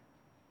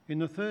In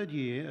the third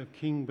year of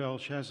King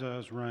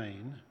Belshazzar's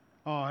reign,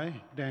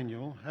 I,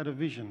 Daniel, had a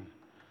vision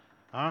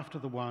after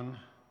the one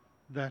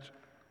that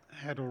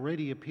had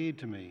already appeared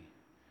to me.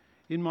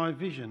 In my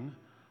vision,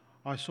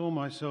 I saw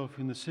myself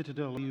in the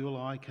citadel of the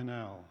Ulai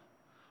Canal.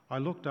 I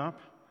looked up,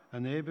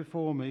 and there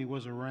before me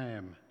was a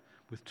ram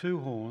with two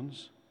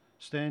horns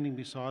standing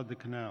beside the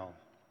canal,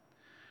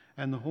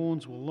 and the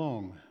horns were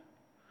long.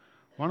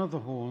 One of the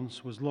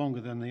horns was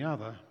longer than the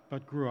other,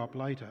 but grew up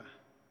later.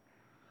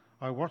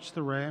 I watched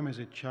the ram as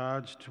it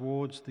charged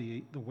towards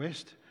the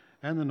west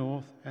and the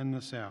north and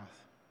the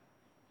south.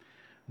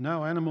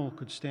 No animal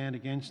could stand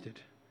against it,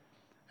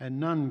 and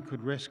none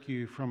could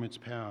rescue from its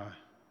power.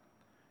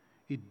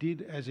 It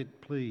did as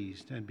it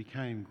pleased and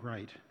became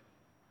great.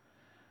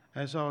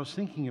 As I was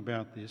thinking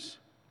about this,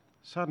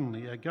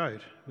 suddenly a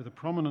goat with a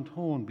prominent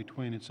horn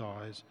between its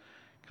eyes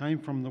came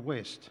from the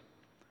west,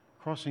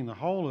 crossing the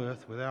whole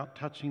earth without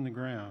touching the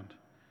ground.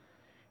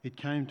 It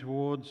came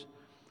towards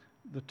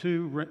the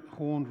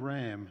two-horned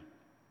ram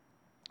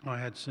I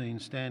had seen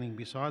standing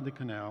beside the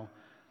canal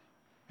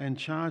and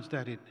charged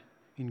at it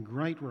in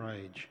great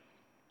rage.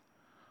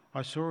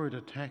 I saw it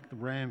attack the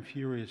ram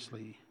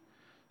furiously,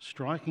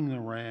 striking the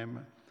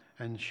ram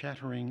and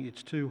shattering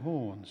its two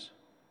horns.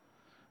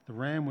 The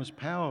ram was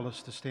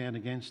powerless to stand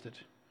against it.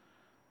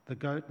 The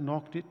goat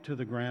knocked it to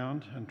the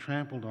ground and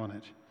trampled on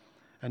it,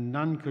 and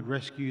none could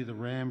rescue the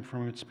ram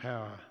from its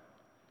power.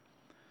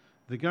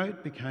 The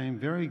goat became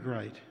very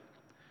great,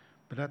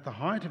 but at the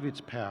height of its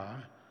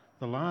power,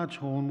 the large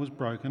horn was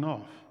broken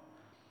off,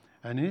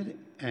 and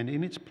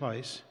in its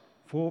place,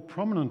 4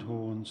 prominent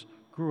horns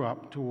grew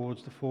up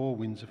towards the 4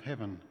 winds of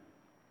heaven.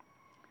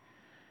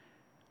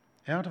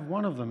 Out of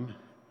one of them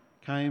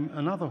came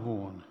another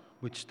horn,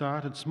 which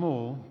started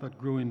small but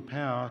grew in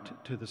power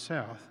to the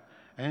south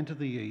and to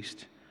the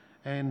east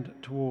and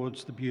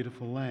towards the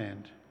beautiful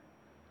land.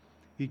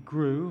 It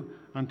grew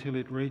until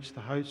it reached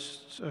the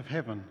hosts of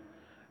heaven,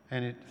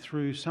 and it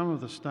threw some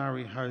of the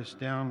starry hosts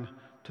down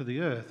to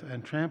the earth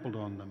and trampled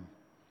on them.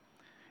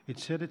 It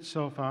set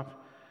itself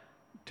up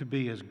to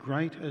be as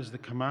great as the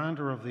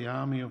commander of the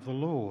army of the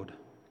Lord.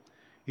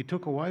 It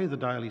took away the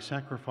daily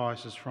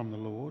sacrifices from the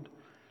Lord,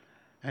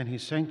 and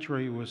his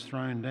sanctuary was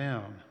thrown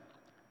down.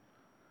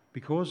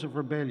 Because of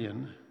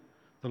rebellion,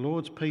 the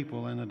Lord's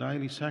people and the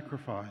daily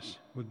sacrifice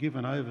were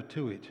given over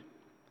to it.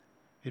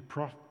 It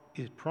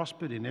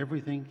prospered in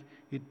everything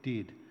it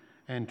did,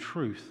 and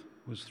truth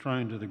was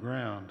thrown to the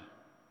ground.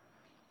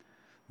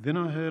 Then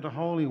I heard a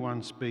holy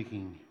one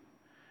speaking,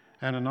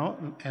 and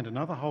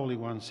another holy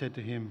one said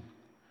to him,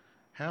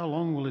 "How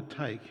long will it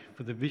take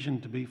for the vision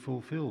to be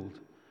fulfilled?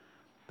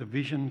 The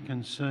vision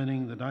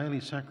concerning the daily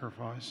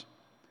sacrifice,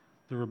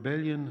 the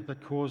rebellion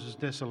that causes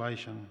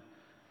desolation,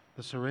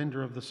 the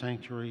surrender of the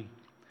sanctuary,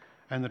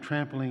 and the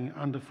trampling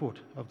underfoot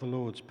of the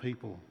Lord's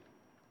people."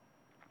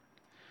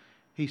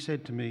 He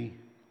said to me,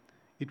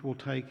 "It will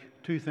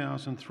take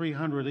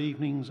 2,300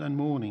 evenings and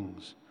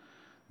mornings.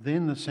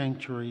 Then the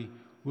sanctuary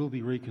will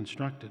be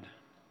reconsecrated.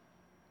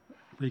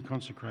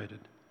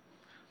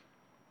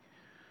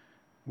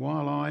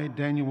 While I,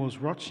 Daniel, was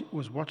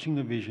watching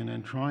the vision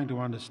and trying to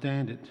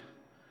understand it,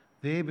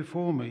 there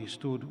before me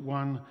stood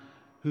one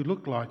who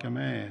looked like a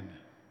man,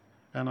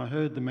 and I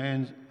heard a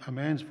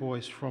man's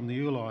voice from the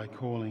Ulai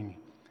calling,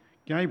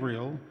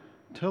 "Gabriel,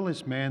 tell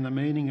this man the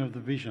meaning of the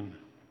vision."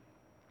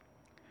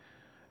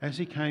 As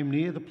he came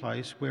near the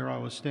place where I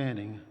was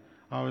standing,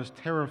 I was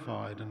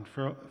terrified and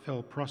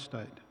fell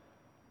prostrate.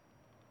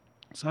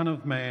 "Son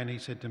of man," he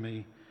said to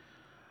me,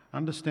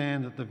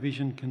 "understand that the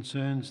vision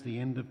concerns the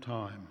end of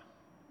time,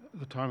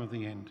 the time of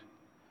the end."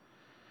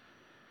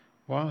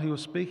 While he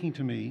was speaking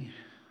to me,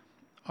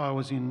 I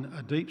was in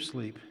a deep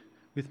sleep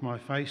with my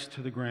face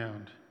to the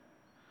ground.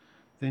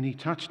 Then he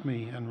touched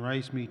me and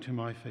raised me to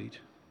my feet.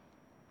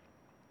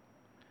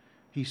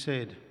 He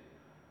said,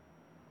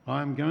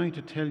 "I am going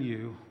to tell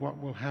you what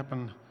will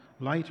happen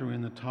later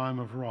in the time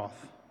of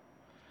wrath,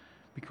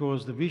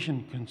 because the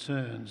vision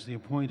concerns the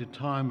appointed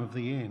time of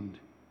the end.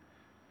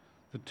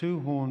 The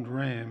two-horned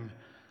ram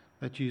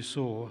that you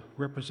saw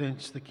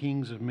represents the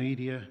kings of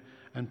Media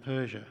and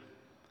Persia.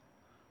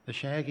 The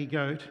shaggy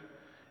goat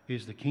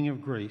is the king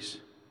of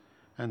Greece,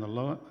 and the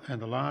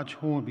large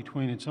horn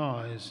between its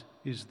eyes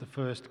is the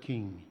first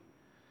king.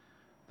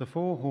 The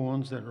 4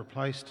 horns that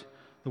replaced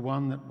the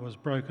one that was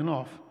broken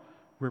off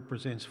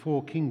represents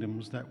 4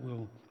 kingdoms that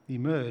will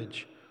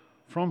emerge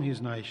from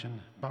his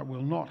nation but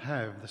will not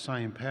have the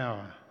same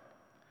power.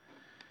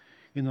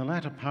 In the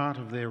latter part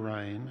of their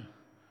reign,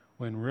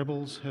 when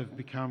rebels have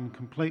become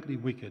completely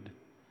wicked,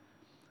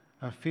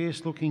 a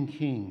fierce-looking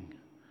king,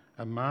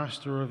 a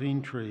master of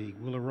intrigue,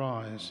 will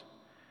arise.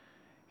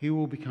 He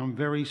will become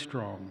very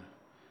strong,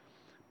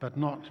 but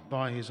not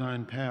by his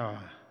own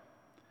power.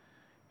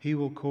 He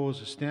will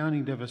cause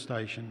astounding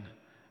devastation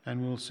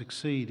and will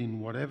succeed in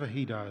whatever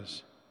he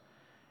does.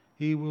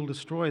 He will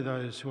destroy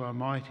those who are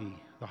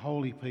mighty, the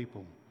holy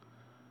people.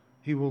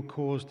 He will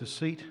cause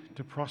deceit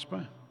to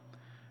prosper,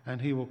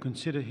 and he will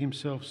consider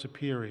himself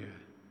superior.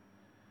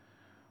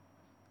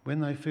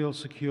 When they feel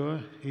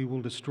secure, he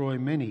will destroy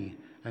many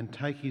and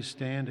take his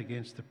stand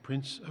against the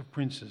Prince of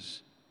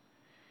Princes.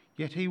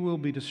 Yet he will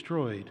be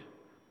destroyed,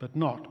 but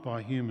not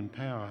by human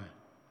power.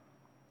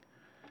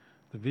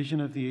 The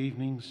vision of the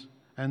evenings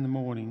and the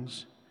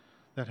mornings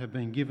that have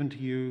been given to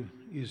you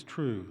is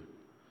true,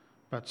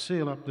 but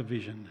seal up the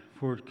vision,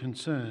 for it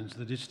concerns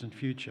the distant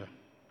future.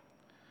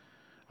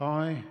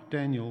 I,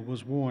 Daniel,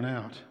 was worn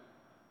out.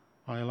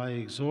 I lay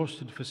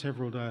exhausted for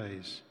several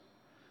days.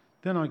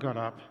 Then I got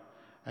up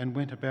and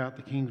went about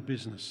the king's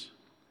business.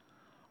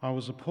 I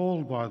was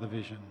appalled by the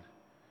vision.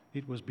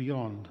 It was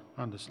beyond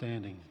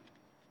understanding.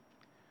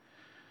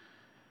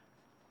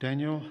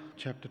 Daniel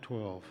chapter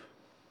 12.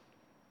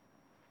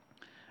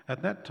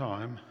 At that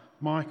time,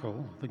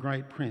 Michael, the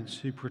great prince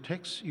who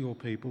protects your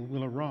people,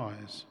 will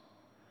arise.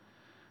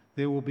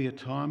 There will be a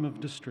time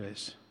of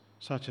distress,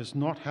 such as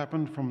not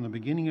happened from the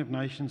beginning of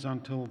nations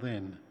until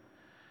then.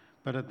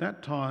 But at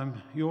that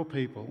time, your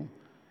people,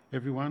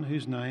 everyone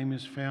whose name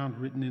is found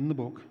written in the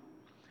book,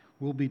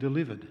 will be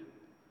delivered.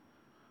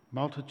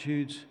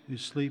 Multitudes who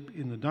sleep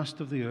in the dust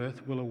of the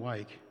earth will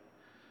awake,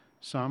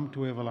 some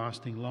to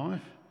everlasting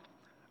life,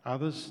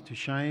 others to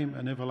shame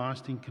and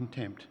everlasting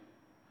contempt.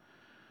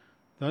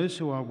 Those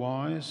who are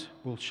wise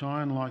will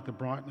shine like the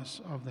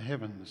brightness of the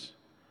heavens,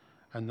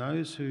 and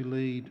those who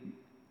lead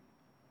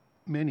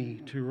many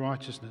to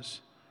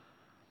righteousness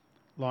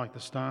like the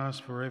stars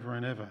forever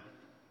and ever.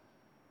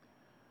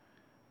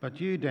 But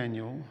you,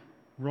 Daniel,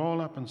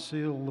 roll up and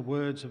seal the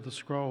words of the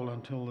scroll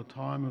until the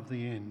time of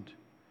the end.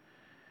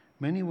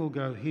 Many will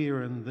go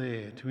here and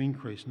there to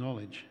increase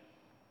knowledge.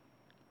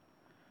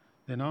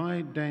 Then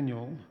I,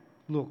 Daniel,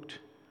 looked,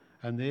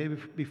 and there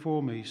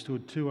before me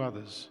stood two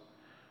others,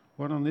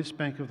 one on this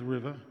bank of the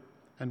river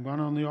and one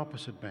on the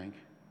opposite bank.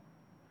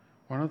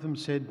 One of them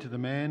said to the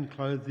man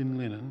clothed in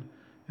linen,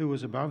 who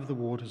was above the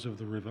waters of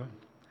the river,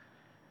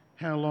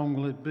 "How long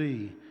will it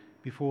be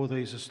before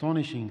these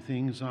astonishing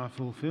things are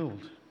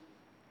fulfilled?"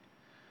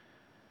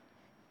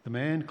 The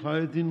man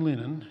clothed in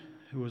linen,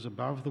 who was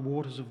above the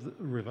waters of the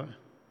river,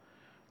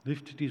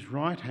 lifted his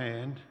right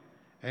hand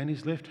and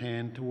his left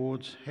hand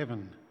towards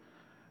heaven,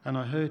 and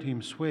I heard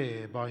him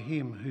swear by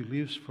him who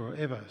lives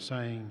forever,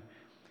 saying,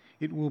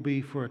 "It will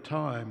be for a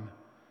time,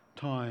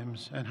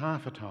 times, and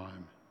half a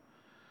time.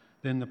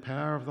 Then the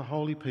power of the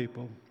holy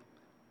people,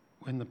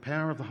 when the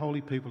power of the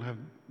holy people have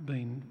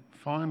been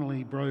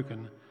finally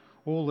broken,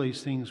 all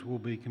these things will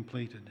be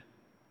completed."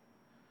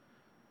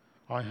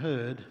 I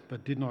heard,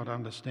 but did not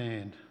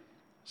understand.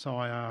 So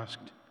I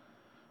asked,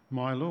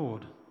 "My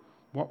Lord,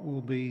 what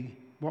will the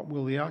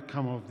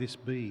outcome of this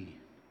be?"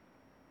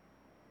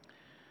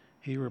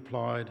 He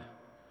replied,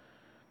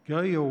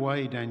 "Go your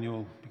way,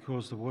 Daniel,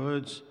 because the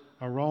words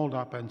are rolled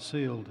up and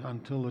sealed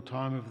until the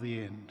time of the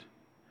end.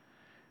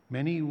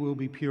 Many will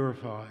be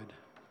purified,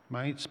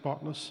 made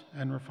spotless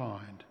and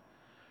refined,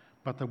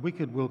 but the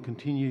wicked will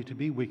continue to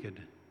be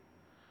wicked.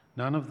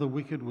 None of the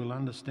wicked will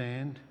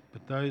understand,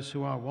 but those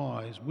who are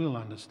wise will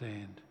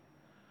understand.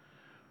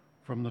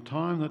 From the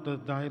time that the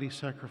daily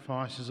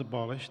sacrifice is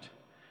abolished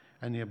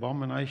and the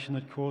abomination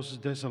that causes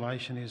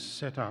desolation is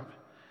set up,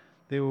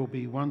 there will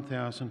be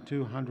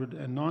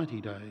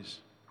 1,290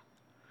 days.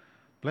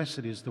 Blessed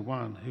is the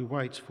one who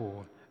waits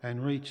for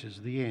and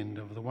reaches the end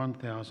of the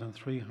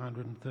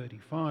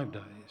 1,335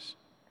 days.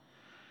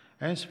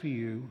 As for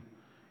you,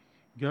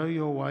 go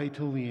your way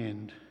till the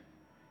end.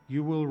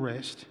 You will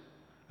rest,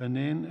 and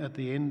then at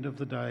the end of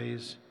the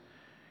days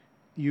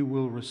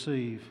you'll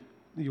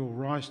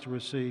rise to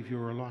receive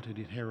your allotted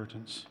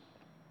inheritance."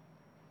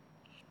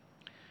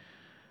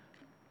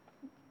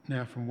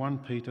 Now from 1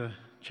 Peter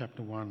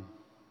chapter 1.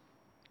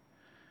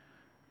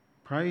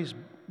 Praise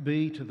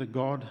be to the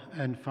God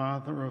and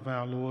Father of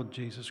our Lord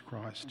Jesus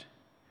Christ.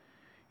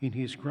 In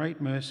his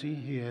great mercy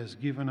he has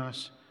given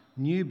us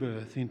new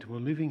birth into a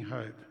living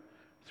hope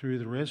through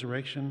the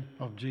resurrection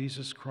of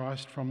Jesus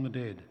Christ from the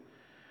dead,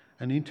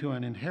 and into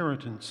an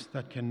inheritance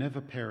that can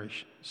never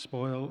perish,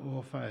 spoil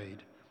or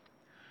fade.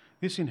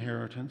 This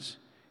inheritance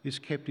is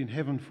kept in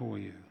heaven for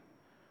you,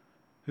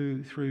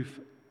 who through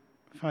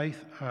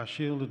faith are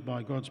shielded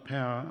by God's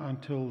power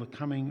until the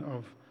coming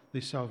of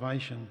the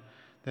salvation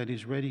that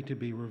is ready to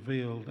be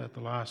revealed at the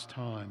last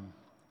time.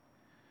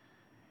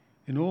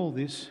 In all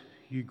this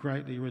you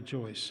greatly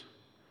rejoice,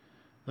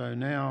 though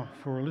now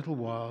for a little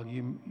while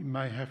you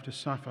may have to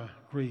suffer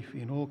grief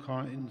in all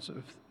kinds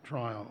of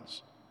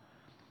trials.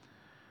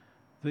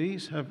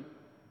 These have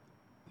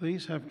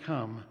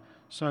come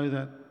so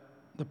that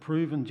the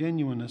proven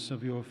genuineness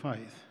of your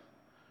faith,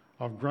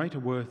 of greater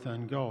worth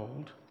than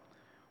gold,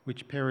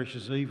 which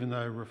perishes even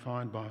though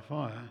refined by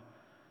fire,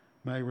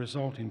 may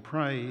result in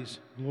praise,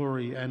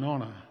 glory and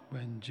honour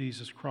when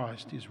Jesus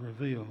Christ is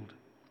revealed.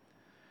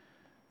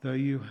 Though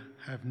you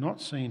have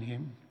not seen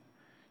him,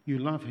 you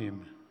love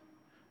him.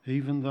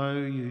 Even though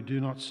you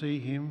do not see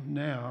him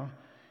now,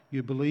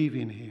 you believe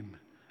in him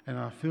and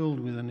are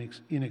filled with an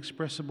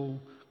inexpressible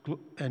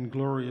and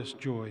glorious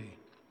joy.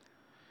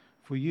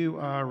 For you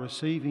are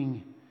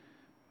receiving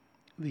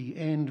the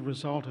end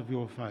result of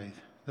your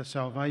faith, the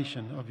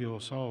salvation of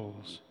your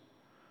souls.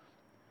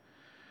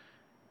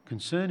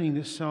 Concerning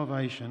this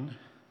salvation,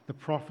 The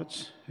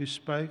prophets who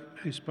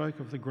spoke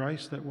of the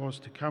grace that was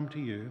to come to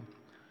you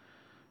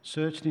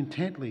searched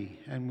intently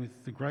and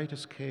with the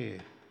greatest care,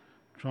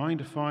 trying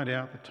to find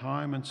out the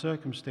time and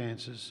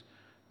circumstances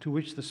to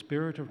which the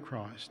Spirit of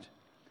Christ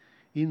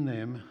in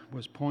them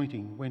was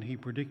pointing when he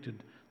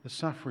predicted the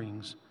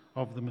sufferings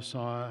of the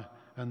Messiah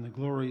and the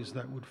glories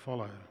that would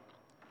follow.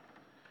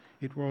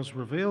 It was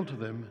revealed to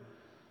them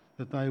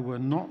that they were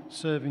not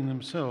serving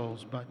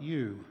themselves but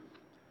you,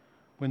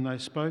 when they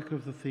spoke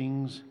of the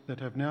things that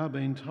have now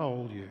been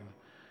told you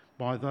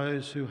by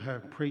those who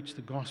have preached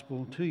the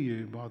gospel to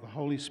you by the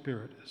Holy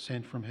Spirit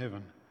sent from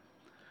heaven.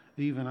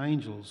 Even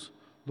angels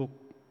look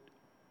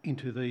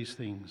into these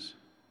things.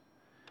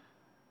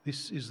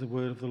 This is the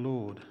word of the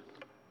Lord.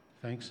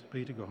 Thanks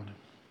be to God.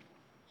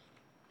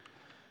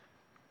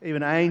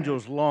 Even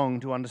angels long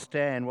to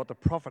understand what the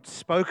prophets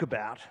spoke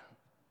about,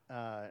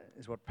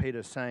 is what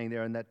Peter's saying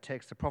there in that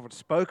text. The prophets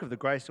spoke of the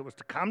grace that was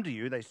to come to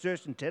you. They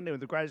searched intently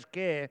with the greatest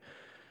care,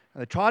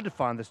 and they tried to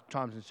find the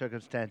times and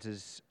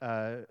circumstances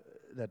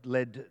that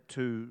led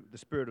to the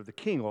Spirit of the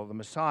King or the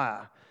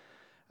Messiah.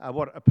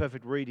 What a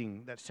perfect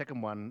reading, that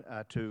second one,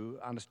 to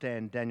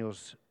understand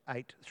Daniel's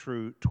 8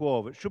 through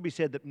 12. It should be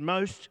said that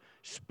most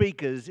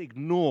speakers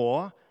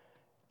ignore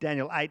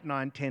Daniel 8,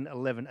 9, 10,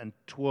 11, and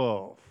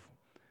 12.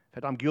 In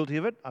fact, I'm guilty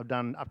of it. I've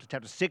done up to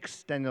chapter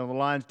 6, Daniel and the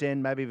Lion's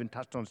Den, maybe even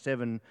touched on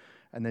 7,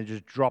 and then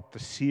just dropped the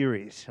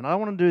series. And I don't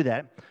want to do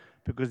that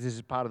because this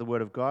is part of the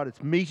Word of God.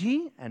 It's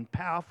meaty and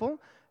powerful,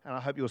 and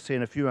I hope you'll see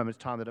in a few moments'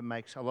 time that it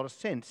makes a lot of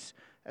sense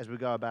as we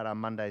go about our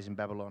Mondays in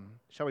Babylon.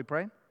 Shall we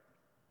pray?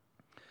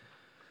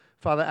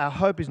 Father, our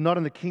hope is not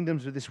in the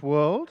kingdoms of this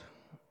world,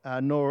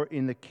 nor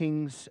in the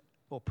kings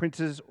or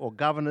princes or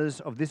governors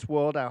of this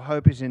world. Our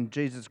hope is in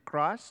Jesus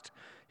Christ,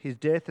 his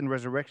death and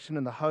resurrection,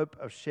 and the hope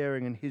of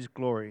sharing in his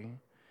glory.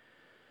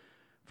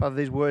 Father,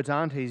 these words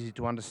aren't easy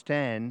to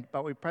understand,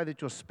 but we pray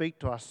that you'll speak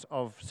to us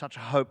of such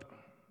a hope,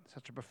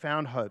 such a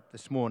profound hope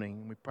this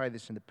morning. We pray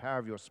this in the power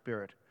of your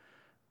Spirit.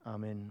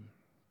 Amen.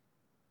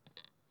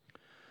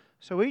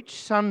 So each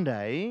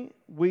Sunday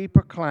we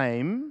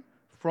proclaim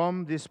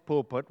from this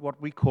pulpit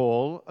what we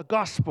call a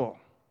gospel,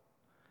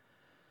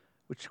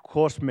 which of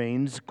course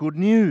means good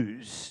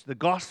news. The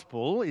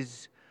gospel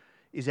is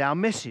our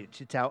message.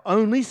 It's our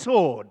only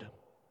sword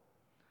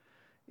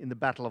in the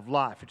battle of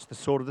life. It's the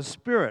sword of the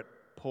Spirit,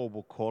 Paul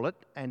will call it,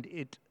 and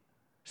it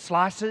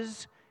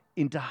slices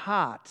into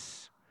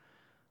hearts,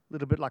 a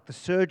little bit like the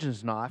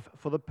surgeon's knife,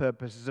 for the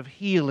purposes of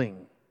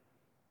healing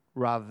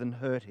rather than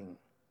hurting.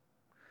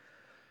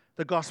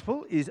 The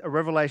gospel is a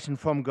revelation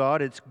from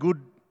God. It's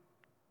good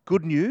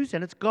news,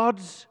 and it's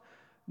God's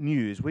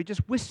news. We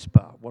just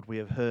whisper what we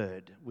have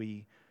heard.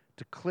 We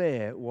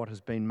declare what has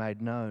been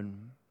made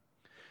known.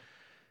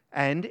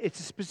 And it's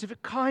a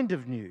specific kind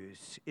of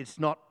news. It's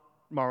not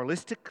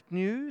moralistic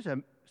news.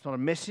 It's not a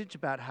message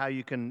about how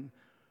you can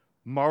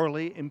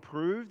morally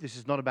improve. This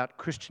is not about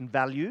Christian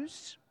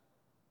values.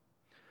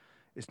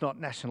 It's not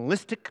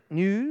nationalistic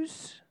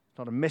news. It's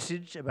not a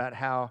message about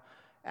how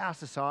our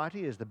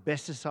society is the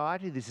best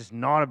society. This is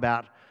not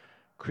about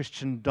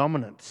Christian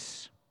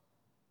dominance.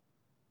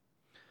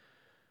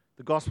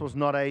 The gospel is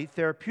not a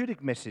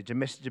therapeutic message, a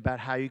message about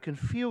how you can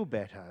feel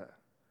better.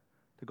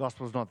 The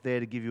gospel is not there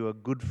to give you a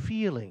good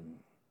feeling.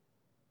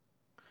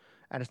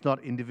 And it's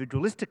not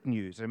individualistic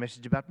news, a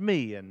message about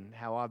me and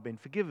how I've been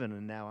forgiven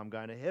and now I'm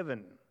going to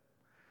heaven.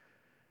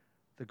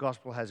 The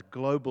gospel has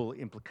global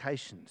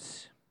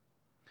implications.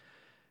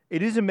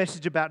 It is a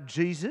message about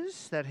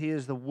Jesus, that he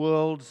is the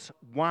world's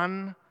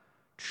one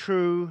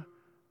true,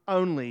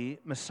 only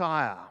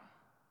Messiah.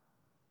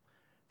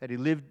 That he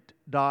lived,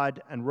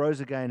 died, and rose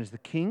again as the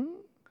King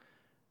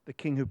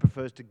who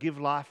prefers to give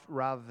life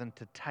rather than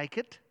to take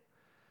it,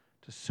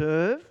 to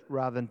serve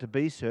rather than to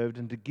be served,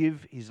 and to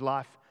give his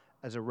life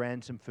as a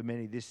ransom for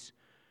many. This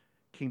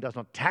King does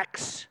not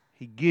tax,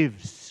 he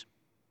gives.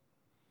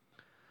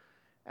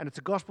 And it's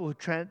a gospel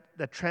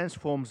that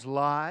transforms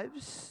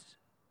lives.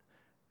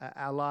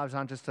 Our lives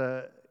aren't just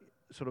a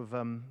sort of,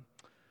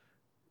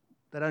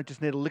 they don't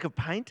just need a lick of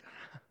paint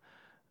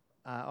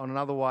on an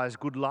otherwise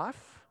good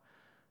life.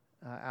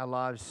 Our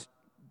lives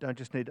don't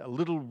just need a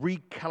little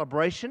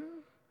recalibration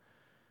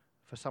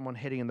for someone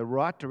heading in the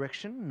right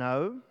direction.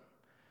 No.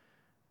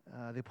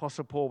 The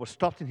Apostle Paul was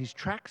stopped in his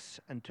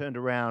tracks and turned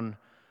around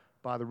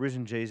by the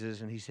risen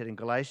Jesus, and he said in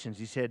Galatians,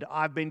 he said,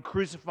 I've been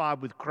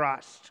crucified with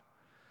Christ,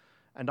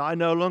 and I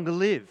no longer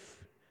live.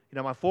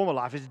 My former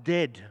life is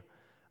dead.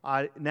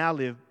 I now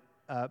live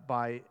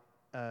by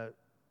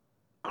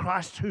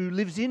Christ who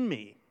lives in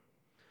me.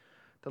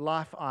 The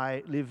life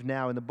I live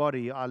now in the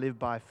body, I live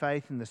by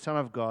faith in the Son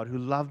of God who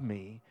loved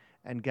me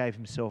and gave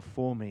himself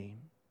for me.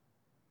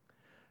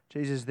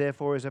 Jesus,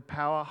 therefore, is a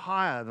power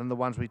higher than the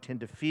ones we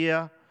tend to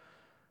fear,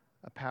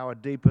 a power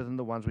deeper than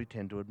the ones we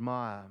tend to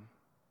admire.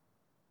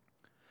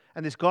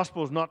 And this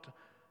gospel is not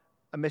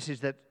a message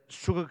that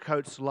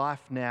sugarcoats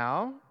life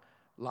now.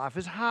 Life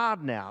is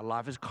hard now.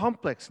 Life is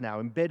complex now.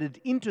 Embedded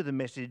into the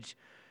message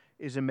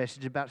is a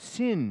message about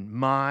sin,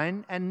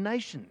 mine and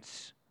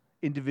nations,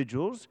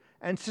 individuals,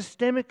 and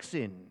systemic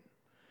sin,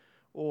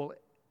 all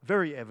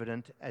very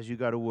evident as you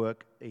go to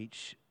work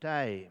each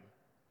day.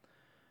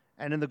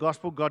 And in the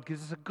gospel, God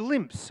gives us a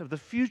glimpse of the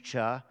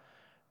future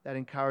that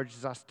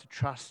encourages us to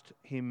trust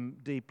him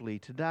deeply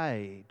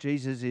today.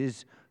 Jesus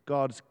is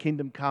God's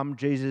kingdom come.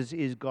 Jesus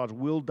is God's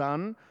will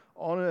done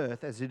on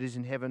earth as it is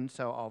in heaven.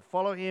 So I'll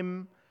follow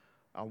him,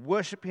 I'll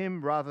worship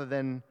him rather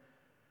than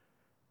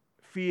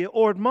fear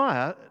or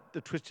admire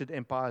the twisted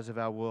empires of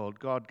our world.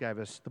 God gave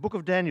us the book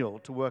of Daniel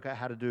to work out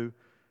how to do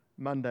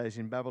Mondays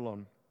in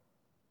Babylon.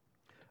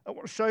 I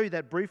want to show you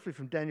that briefly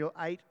from Daniel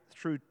 8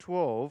 through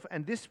 12,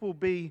 and this will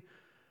be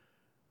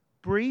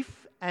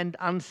brief and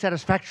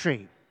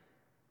unsatisfactory.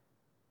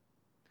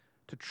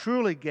 To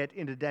truly get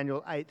into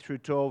Daniel 8 through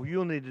 12,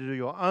 you'll need to do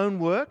your own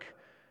work,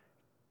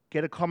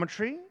 get a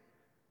commentary.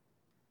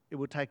 It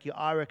will take you,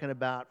 I reckon,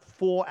 about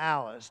 4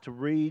 hours to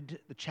read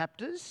the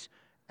chapters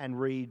and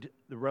read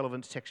the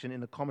relevant section in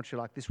the commentary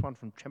like this one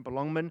from Tremper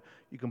Longman.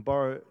 You can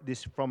borrow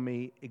this from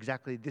me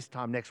exactly this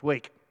time next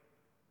week.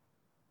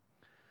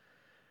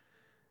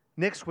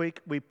 Next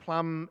week, we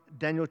plumb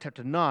Daniel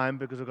chapter 9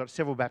 because we've got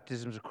several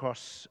baptisms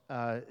across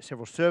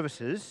several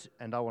services,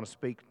 and I want to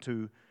speak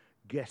to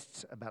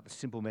guests about the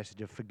simple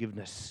message of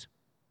forgiveness.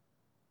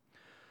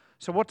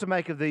 So what to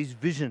make of these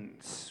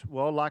visions?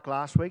 Well, like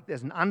last week,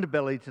 there's an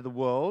underbelly to the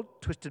world,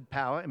 twisted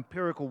power,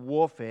 empirical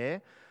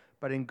warfare,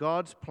 but in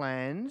God's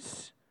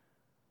plans,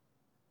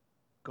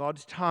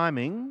 God's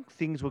timing,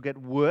 things will get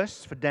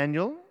worse for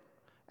Daniel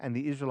and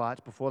the Israelites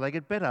before they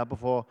get better,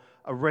 before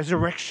a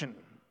resurrection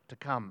to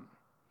come.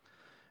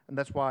 And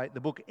that's why the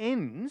book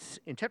ends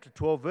in chapter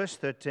 12, verse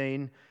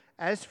 13,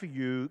 "As for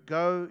you,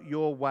 go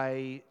your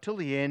way till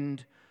the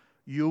end.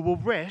 You will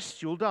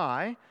rest, you'll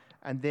die,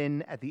 and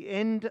then at the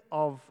end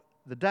of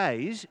the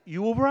days,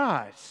 you will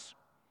rise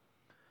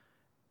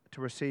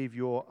to receive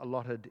your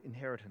allotted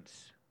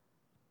inheritance."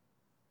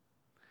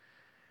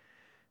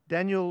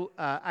 Daniel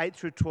 8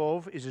 through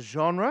 12 is a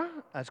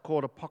genre. It's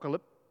called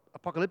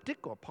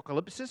apocalyptic or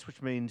apocalypsis,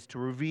 which means to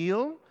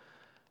reveal.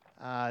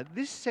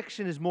 This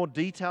section is more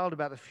detailed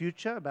about the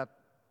future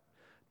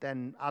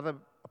than other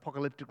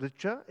apocalyptic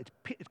literature.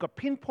 It's got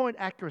pinpoint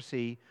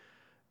accuracy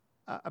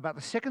about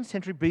the 2nd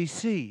century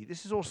BC.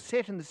 This is all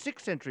set in the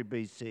 6th century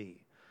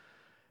BC,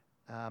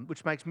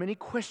 which makes many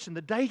question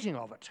the dating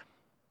of it.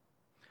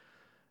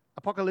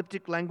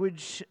 Apocalyptic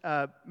language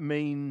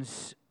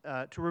means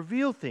to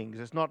reveal things.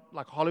 It's not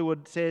like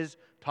Hollywood says,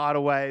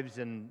 tidal waves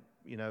and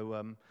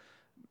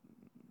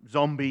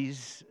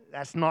zombies.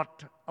 That's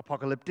not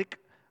apocalyptic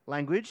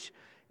language.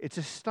 It's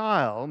a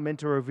style meant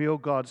to reveal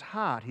God's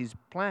heart, his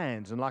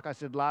plans. And like I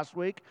said last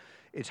week,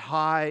 it's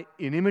high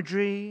in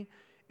imagery,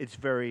 it's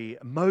very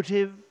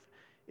emotive,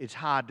 it's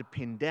hard to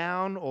pin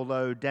down,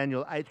 although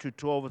Daniel 8 through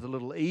 12 is a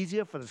little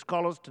easier for the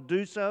scholars to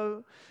do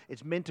so.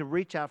 It's meant to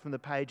reach out from the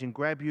page and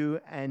grab you,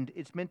 and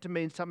it's meant to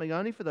mean something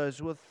only for those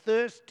who are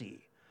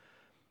thirsty.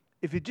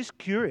 If you're just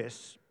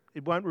curious,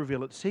 it won't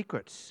reveal its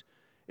secrets.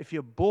 If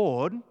you're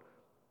bored,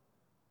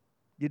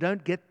 you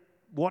don't get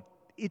what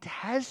it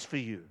has for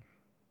you.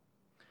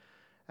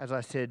 As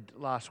I said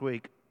last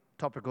week,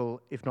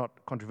 topical, if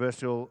not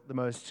controversial,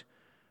 the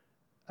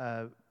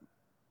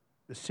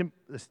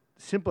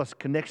simplest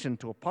connection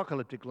to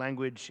apocalyptic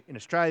language in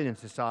Australian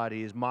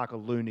society is Michael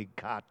Leunig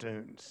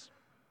cartoons.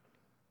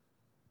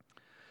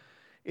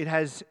 It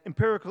has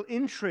empirical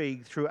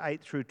intrigue through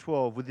 8 through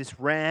 12 with this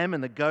ram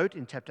and the goat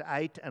in chapter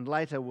 8, and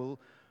later I'll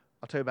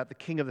tell you about the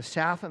king of the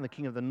south and the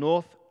king of the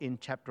north in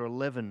chapter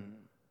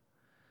 11.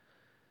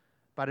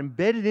 But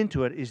embedded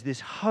into it is this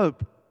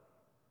hope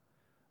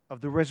of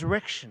the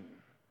resurrection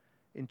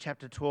in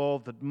chapter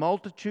 12, that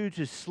multitudes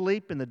who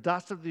sleep in the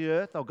dust of the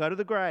earth, they'll go to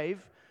the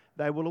grave,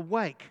 they will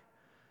awake,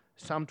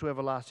 some to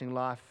everlasting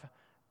life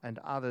and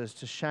others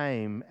to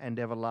shame and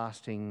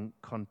everlasting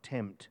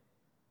contempt.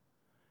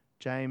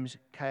 James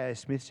K.A.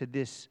 Smith said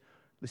this,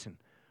 listen,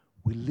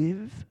 "We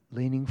live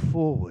leaning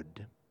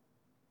forward,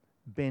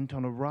 bent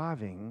on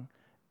arriving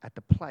at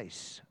the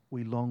place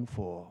we long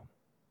for."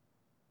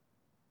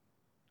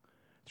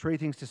 3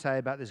 things to say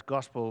about this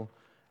gospel,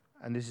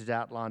 and this is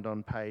outlined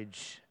on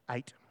page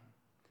 8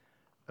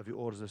 of your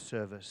orders of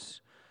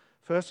service.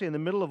 Firstly, in the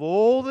middle of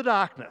all the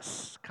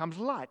darkness comes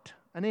light,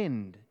 an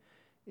end,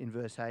 in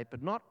verse 8,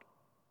 but not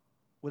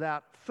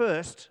without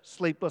first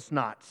sleepless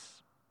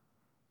nights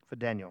for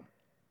Daniel.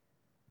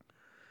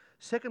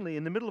 Secondly,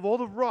 in the middle of all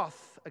the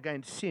wrath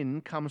against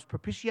sin comes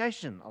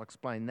propitiation. I'll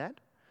explain that,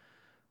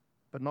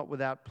 but not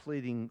without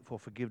pleading for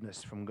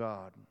forgiveness from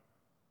God.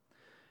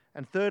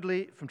 And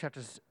thirdly, from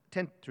chapters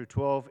 10 through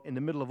 12, in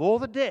the middle of all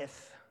the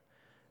death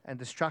and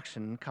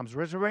destruction comes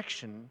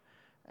resurrection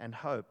and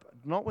hope,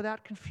 not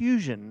without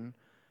confusion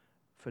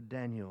for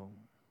Daniel.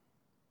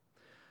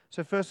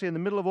 So firstly, in the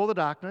middle of all the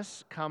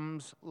darkness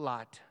comes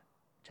light,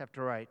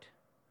 chapter 8.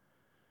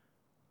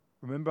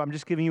 Remember, I'm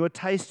just giving you a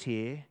taste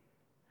here.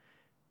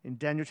 In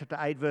Daniel chapter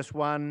 8, verse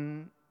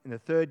 1, in the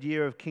 3rd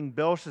year of King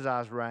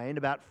Belshazzar's reign,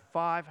 about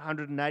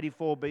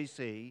 584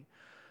 BC,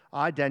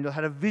 I, Daniel,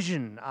 had a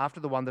vision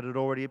after the one that had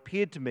already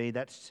appeared to me.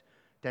 That's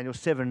Daniel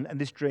 7, and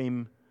this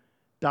dream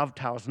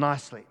dovetails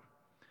nicely.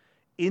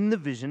 In the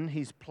vision,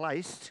 he's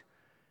placed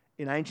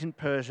in ancient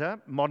Persia,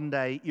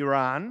 modern-day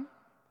Iran,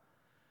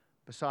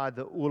 beside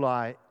the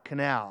Ulai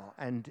Canal.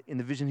 And in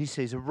the vision, he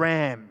sees a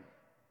ram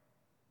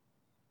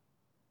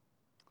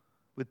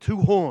with two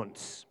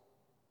horns,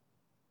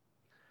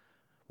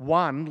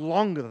 one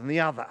longer than the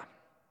other.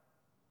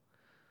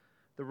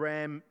 The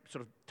ram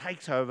sort of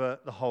takes over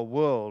the whole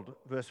world.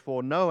 Verse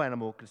 4, no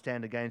animal could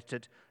stand against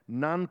it.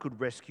 None could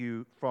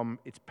rescue from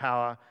its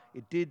power.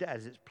 It did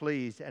as it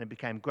pleased, and it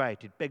became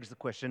great. It begs the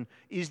question,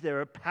 is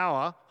there a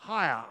power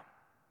higher?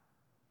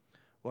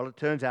 Well, it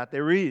turns out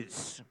there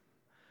is.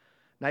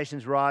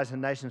 Nations rise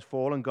and nations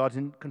fall, and God's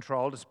in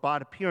control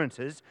despite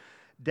appearances.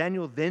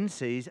 Daniel then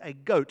sees a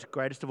goat,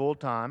 greatest of all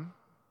time.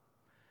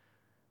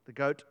 The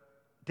goat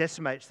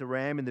decimates the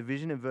ram in the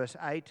vision in verse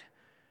 8.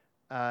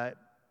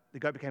 The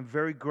goat became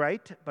very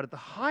great, but at the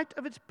height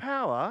of its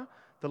power,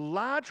 the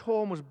large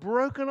horn was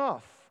broken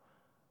off.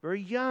 Very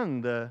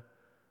young, the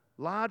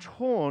large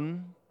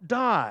horn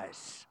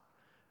dies.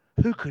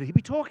 Who could he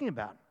be talking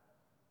about?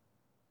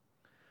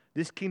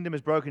 This kingdom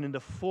is broken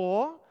into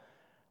four,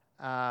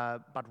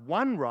 but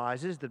one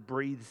rises that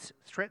breathes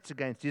threats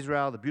against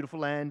Israel, the beautiful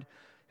land.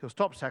 He'll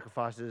stop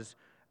sacrifices,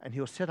 and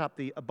he'll set up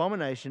the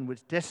abomination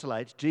which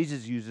desolates.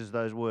 Jesus uses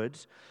those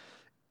words.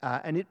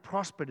 And it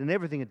prospered in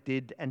everything it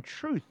did, and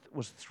truth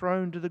was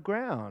thrown to the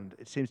ground.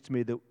 It seems to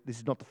me that this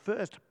is not the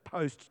first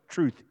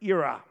post-truth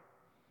era.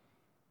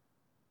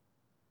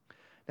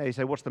 Now you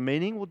say, what's the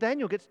meaning? Well,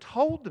 Daniel gets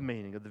told the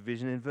meaning of the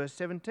vision in verse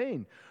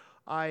 17.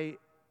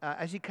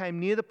 As he came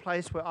near the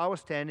place where I was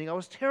standing, I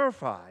was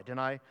terrified, and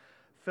I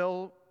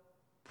fell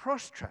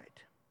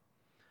prostrate.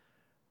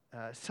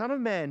 Son of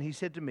man, he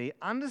said to me,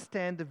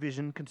 understand the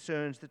vision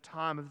concerns the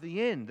time of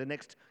the end, the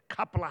next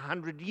couple of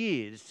 100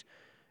 years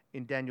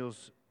in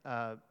Daniel's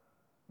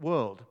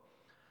world.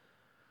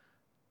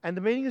 And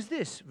the meaning is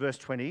this, verse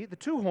 20, the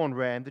two-horned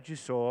ram that you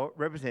saw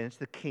represents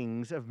the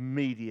kings of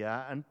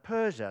Media and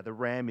Persia. The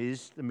ram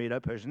is the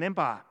Medo-Persian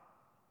Empire.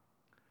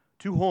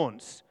 Two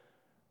horns.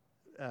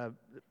 The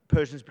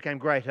Persians became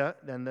greater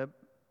than the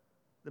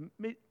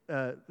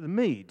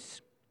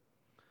Medes.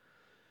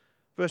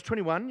 Verse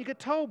 21, you get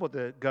told what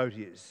the goat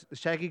is. The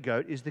shaggy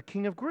goat is the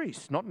king of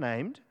Greece, not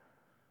named.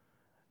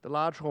 The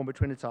large horn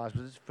between its eyes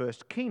was its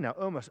first king. Now,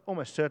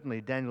 almost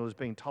certainly, Daniel is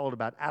being told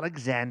about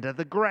Alexander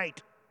the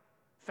Great.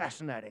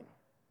 Fascinating.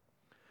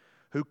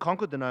 Who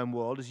conquered the known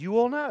world, as you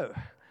all know,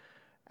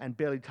 and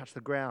barely touched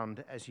the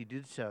ground as he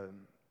did so.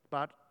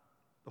 But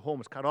the horn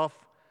was cut off.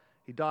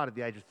 He died at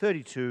the age of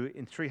 32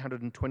 in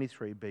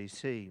 323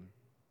 BC.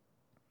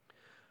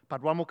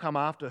 But one will come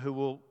after who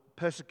will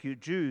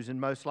persecute Jews,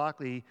 and most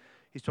likely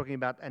he's talking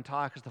about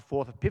Antiochus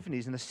IV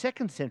Epiphanes in the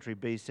 2nd century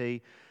BC.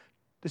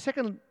 The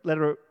second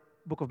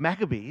book of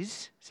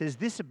Maccabees says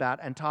this about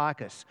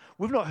Antiochus.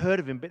 We've not heard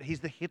of him, but he's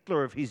the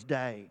Hitler of his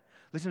day.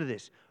 Listen to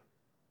this.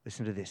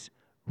 Listen to this.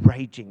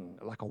 Raging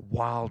like a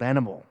wild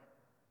animal.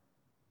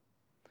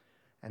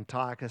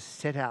 Antiochus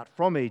set out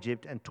from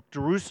Egypt and took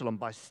Jerusalem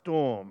by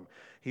storm.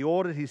 He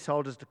ordered his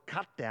soldiers to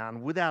cut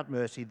down without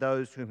mercy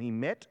those whom he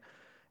met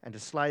and to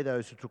slay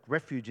those who took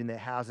refuge in their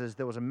houses.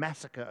 There was a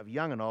massacre of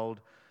young and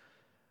old,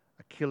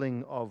 a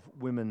killing of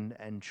women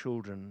and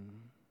children.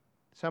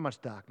 So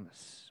much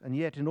darkness. And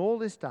yet in all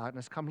this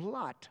darkness comes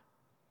light.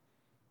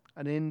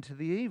 An end to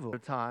the evil.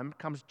 At a time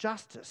comes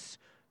justice.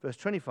 Verse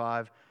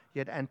 25,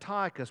 yet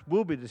Antiochus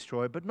will be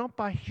destroyed, but not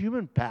by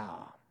human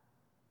power.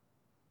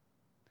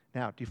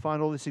 Now, do you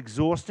find all this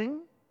exhausting?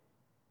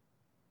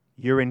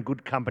 You're in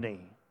good company.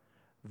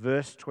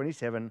 Verse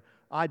 27,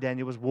 I,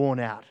 Daniel, was worn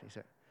out. He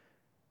said,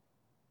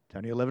 it's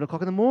only 11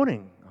 o'clock in the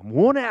morning. I'm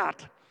worn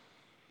out.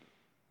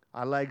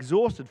 I lay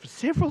exhausted for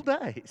several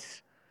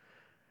days.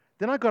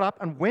 Then I got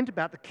up and went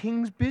about the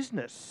king's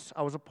business.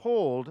 I was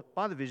appalled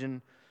by the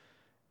vision.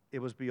 It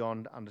was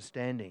beyond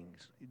understanding.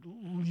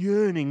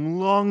 Yearning,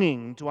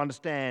 longing to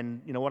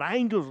understand, what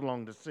angels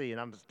long to see and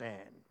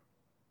understand.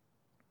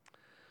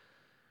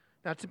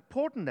 Now, it's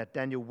important that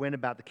Daniel went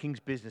about the king's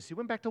business. He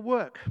went back to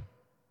work.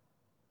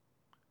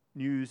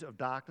 News of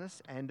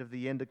darkness and of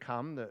the end to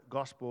come, the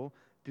gospel,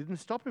 didn't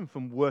stop him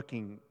from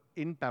working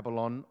in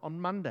Babylon on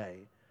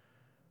Monday.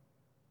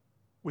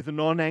 With a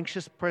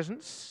non-anxious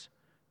presence,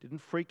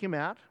 didn't freak him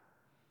out,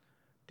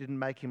 didn't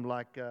make him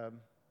like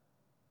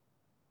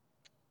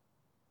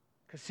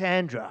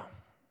Cassandra,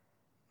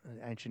 an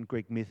ancient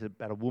Greek myth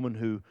about a woman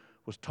who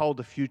was told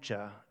the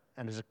future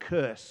and as a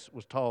curse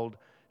was told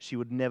she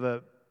would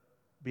never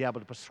be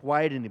able to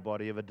persuade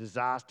anybody of a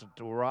disaster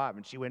to arrive,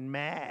 and she went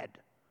mad.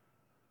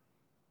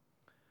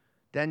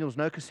 Daniel's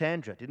no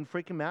Cassandra. Didn't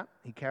freak him out.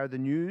 He carried the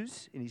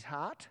news in his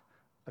heart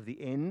of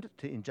the end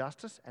to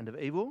injustice and of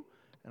evil,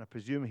 and I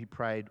presume he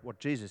prayed what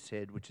Jesus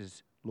said, which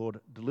is, Lord,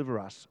 deliver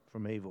us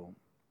from evil.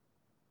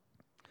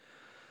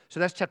 So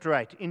that's chapter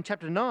 8. In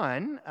chapter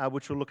 9,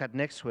 which we'll look at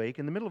next week,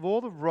 in the middle of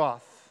all the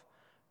wrath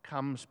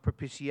comes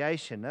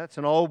propitiation. That's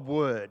an old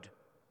word.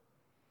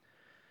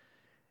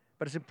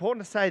 But it's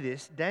important to say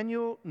this.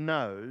 Daniel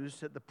knows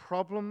that the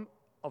problem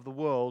of the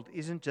world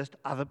isn't just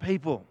other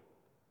people.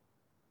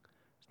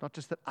 It's not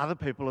just that other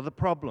people are the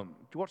problem.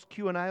 Did you watch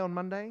Q&A on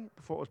Monday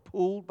before it was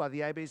pulled by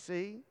the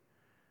ABC?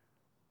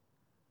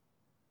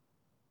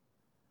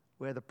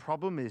 where the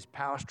problem is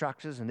power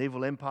structures and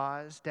evil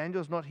empires.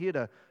 Daniel's not here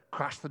to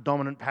crush the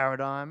dominant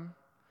paradigm.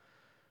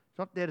 He's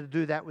not there to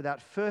do that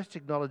without first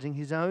acknowledging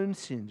his own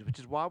sins, which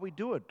is why we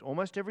do it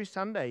almost every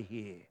Sunday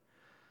here,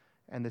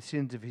 and the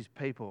sins of his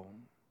people.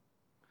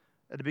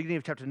 At the beginning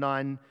of chapter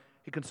 9,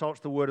 he consults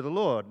the word of the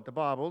Lord, the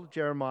Bible,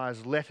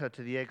 Jeremiah's letter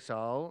to the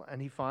exile,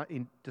 and he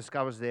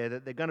discovers there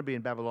that they're going to be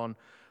in Babylon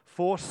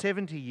for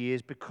 70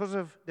 years because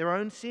of their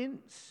own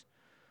sins.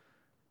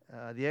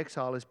 The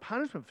exile is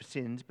punishment for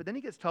sins, but then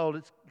he gets told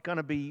it's going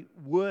to be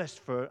worse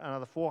for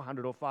another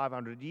 400 or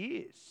 500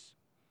 years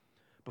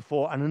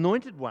before an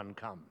anointed one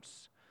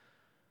comes.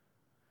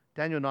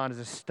 Daniel 9 is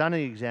a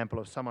stunning example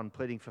of someone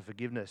pleading for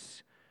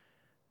forgiveness.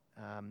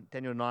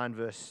 Daniel 9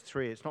 verse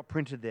 3, it's not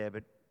printed there,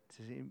 but it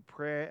says, in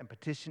prayer and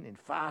petition, in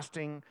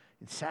fasting,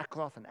 in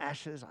sackcloth and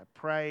ashes, I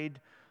prayed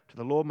to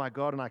the Lord my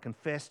God, and I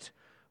confessed,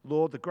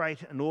 Lord, the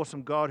great and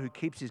awesome God who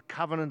keeps his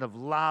covenant of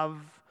love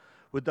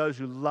with those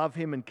who love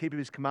him and keep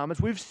his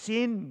commandments. We've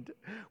sinned.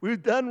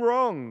 We've done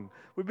wrong.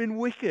 We've been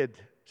wicked.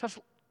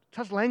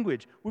 Such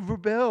language. We've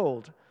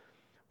rebelled.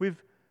 We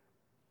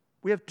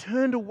have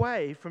turned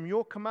away from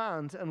your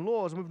commands and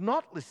laws, and we've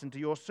not listened to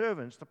your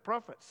servants, the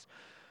prophets.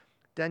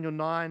 Daniel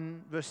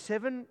 9, verse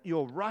 7,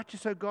 you're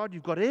righteous, O God.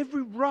 You've got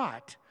every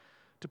right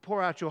to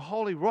pour out your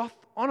holy wrath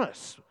on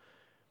us.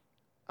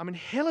 I mean,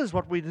 hell is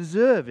what we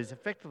deserve, is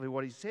effectively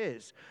what he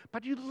says.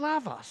 But you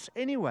love us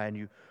anyway, and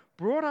you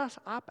brought us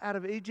up out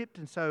of Egypt.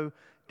 And so,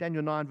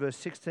 Daniel 9, verse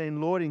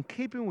 16, Lord, in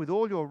keeping with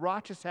all your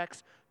righteous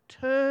acts,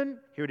 here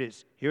it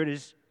is,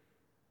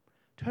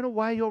 turn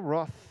away your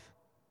wrath.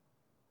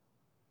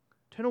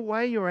 Turn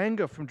away your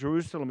anger from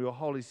Jerusalem, your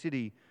holy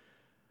city.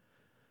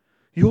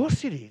 Your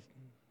city.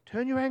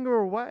 Turn your anger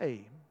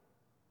away.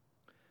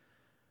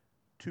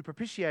 To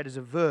propitiate is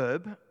a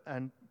verb,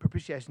 and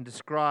propitiation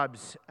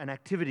describes an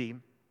activity.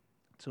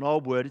 It's an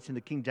old word. It's in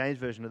the King James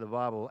Version of the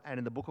Bible and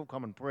in the Book of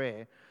Common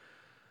Prayer,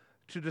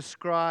 to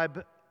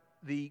describe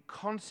the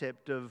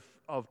concept of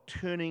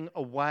turning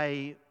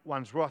away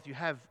one's wrath. You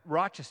have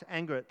righteous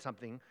anger at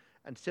something.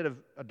 Instead of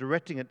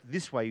directing it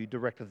this way, you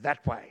direct it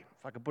that way,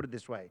 if I could put it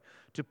this way.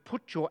 To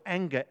put your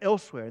anger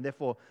elsewhere, and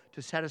therefore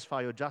to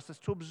satisfy your justice,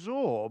 to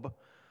absorb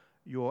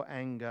your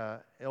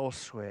anger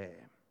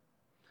elsewhere.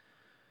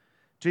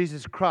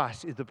 Jesus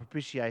Christ is the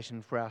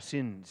propitiation for our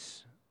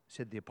sins,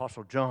 said the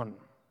Apostle John.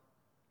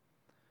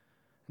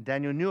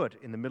 Daniel knew it.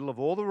 In the middle of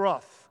all the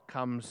wrath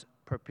comes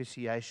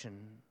propitiation.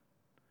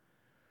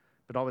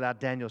 But not without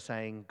Daniel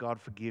saying, God,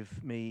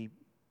 forgive me.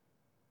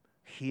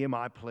 Hear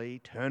my plea.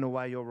 Turn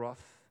away your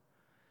wrath.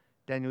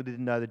 Daniel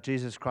didn't know that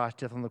Jesus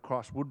Christ's death on the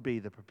cross would be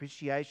the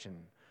propitiation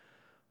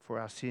for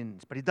our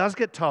sins. But he does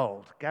get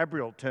told.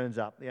 Gabriel turns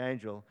up, the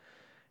angel,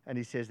 and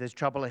he says, there's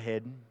trouble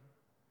ahead.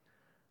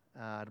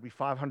 It'll be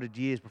 500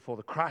 years before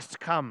the Christ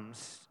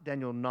comes.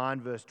 Daniel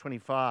 9, verse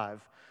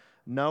 25.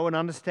 Know and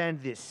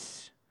understand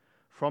this.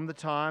 From the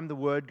time the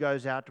word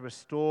goes out to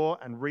restore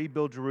and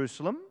rebuild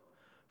Jerusalem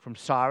from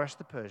Cyrus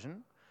the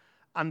Persian,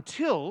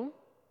 until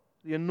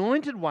the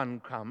anointed one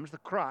comes, the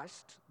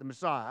Christ, the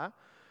Messiah,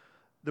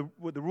 the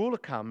ruler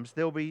comes,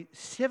 there will be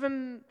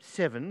 7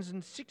 sevens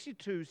and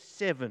 62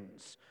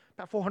 sevens,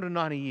 about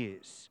 490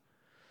 years.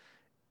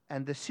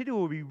 And the city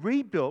will be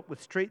rebuilt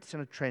with streets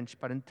and a trench,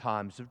 but in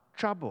times of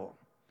trouble.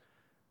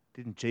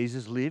 Didn't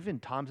Jesus live in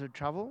times of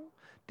trouble?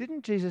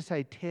 Didn't Jesus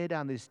say, tear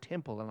down this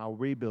temple and I'll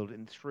rebuild it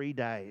in 3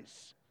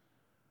 days?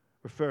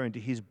 Referring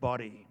to his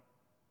body.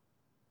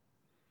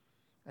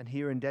 And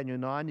here in Daniel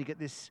 9, you get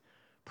this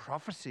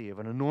prophecy of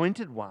an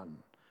anointed one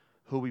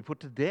who will be put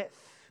to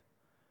death.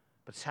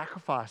 But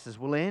sacrifices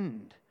will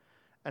end.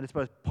 And it's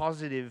both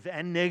positive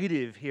and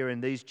negative here in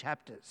these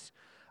chapters.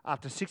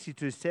 After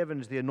 62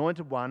 sevens, the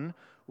anointed one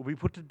will be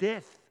put to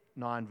death,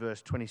 9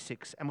 verse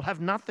 26, and will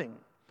have nothing.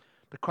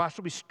 The Christ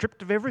will be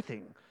stripped of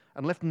everything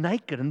and left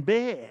naked and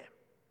bare.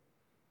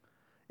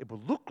 It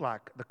will look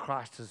like the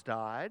Christ has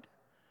died,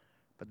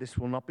 but this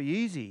will not be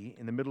easy.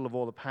 In the middle of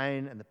all the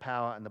pain and the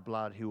power and the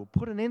blood, he will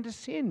put an end to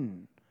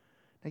sin.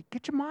 Now,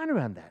 get your mind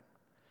around that.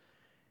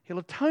 He'll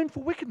atone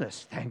for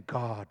wickedness, thank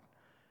God,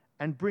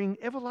 and bring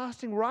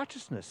everlasting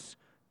righteousness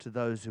to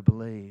those who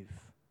believe.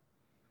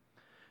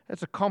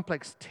 It's a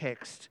complex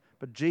text,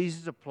 but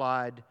Jesus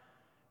applied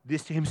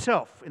this to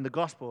himself in the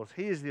Gospels.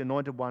 He is the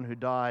anointed one who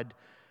died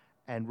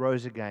and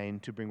rose again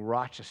to bring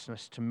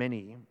righteousness to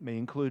many, me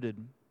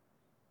included.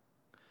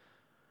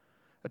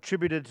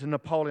 Attributed to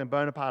Napoleon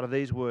Bonaparte are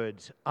these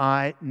words,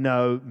 I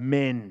know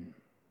men.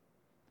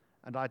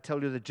 And I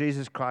tell you that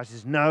Jesus Christ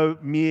is no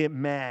mere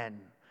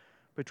man.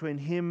 Between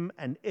him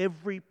and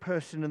every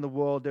person in the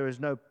world, there is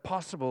no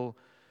possible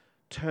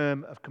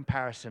term of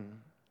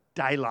comparison.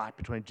 Daylight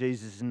between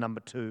Jesus and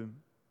number 2.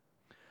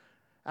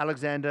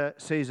 Alexander,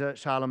 Caesar,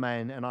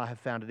 Charlemagne, and I have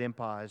founded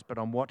empires, but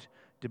on what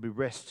did we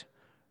rest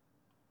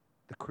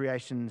the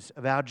creations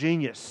of our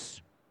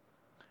genius?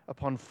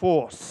 Upon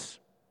force.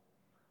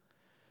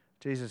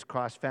 Jesus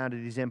Christ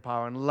founded his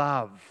empire on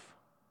love,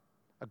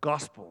 a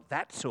gospel,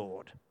 that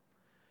sword.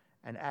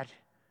 And at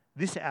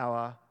this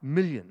hour,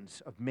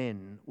 millions of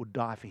men would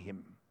die for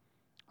him.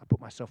 I put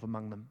myself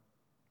among them.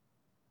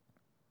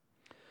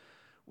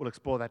 We'll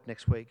explore that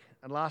next week.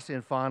 And lastly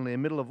and finally, in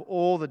the middle of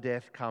all the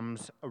death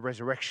comes a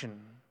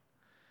resurrection.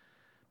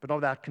 But not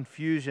without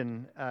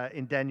confusion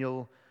in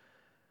Daniel,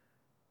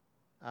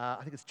 I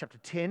think it's chapter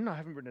 10. I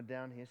haven't written it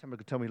down here. Someone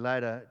could tell me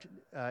later.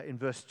 In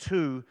verse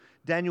 2,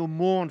 Daniel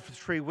mourned for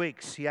 3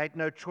 weeks. He ate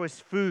no choice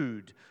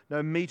food,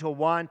 no meat or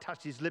wine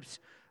touched his lips,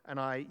 and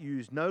I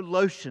used no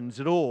lotions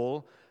at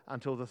all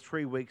until the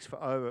 3 weeks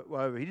were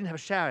over. He didn't have a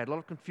shower. He had a lot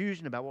of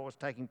confusion about what was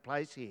taking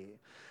place here.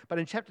 But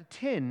in chapter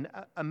 10,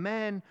 a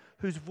man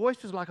whose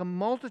voice was like a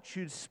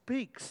multitude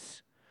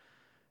speaks.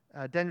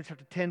 Daniel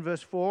chapter 10,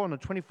 verse 4, on the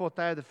 24th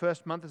day of the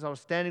first month, as I was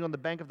standing on the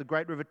bank of the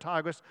great river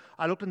Tigris,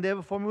 I looked, and there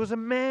before me was a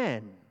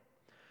man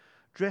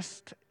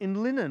dressed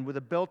in linen with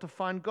a belt of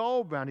fine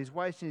gold round his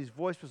waist, and his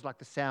voice was like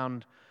the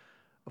sound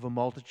of a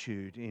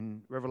multitude.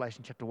 In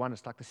Revelation chapter 1,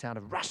 it's like the sound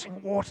of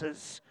rushing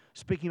waters,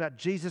 speaking about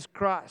Jesus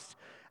Christ.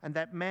 And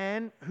that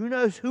man, who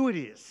knows who it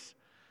is?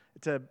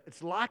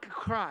 It's like a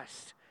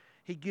Christ.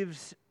 He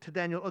gives to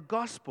Daniel a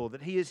gospel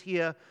that he is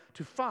here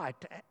to fight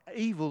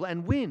evil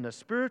and win a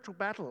spiritual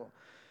battle.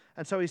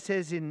 And so he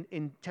says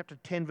in chapter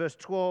 10, verse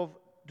 12,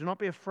 do not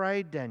be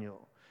afraid,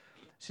 Daniel.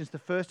 Since the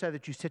first day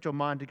that you set your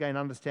mind to gain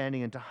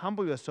understanding and to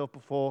humble yourself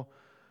before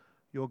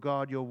your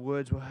God, your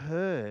words were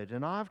heard,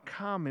 and I've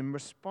come in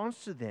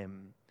response to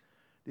them.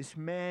 This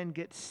man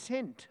gets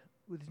sent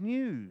with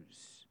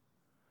news.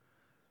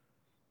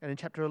 And in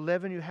chapter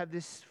 11, you have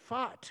this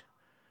fight,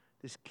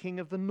 this king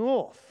of the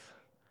north,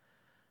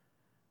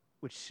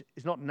 which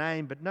is not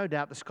named, but no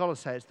doubt the scholars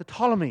say it's the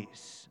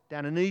Ptolemies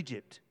down in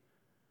Egypt.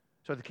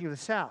 So the king of the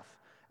south.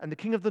 And the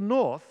king of the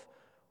north,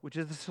 which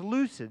is the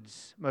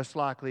Seleucids, most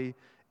likely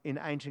in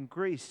ancient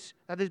Greece.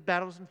 Now there's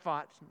battles and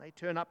fights, and they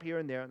turn up here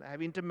and there, and they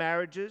have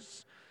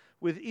intermarriages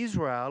with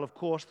Israel, of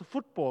course, the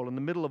football in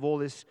the middle of all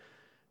this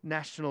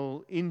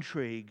national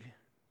intrigue.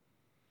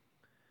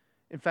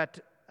 In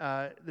fact,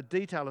 the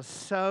detail is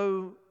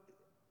so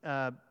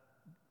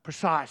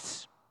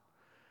precise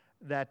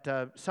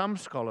that some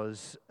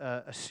scholars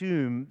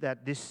assume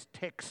that this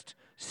text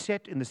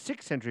set in the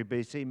 6th century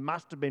BC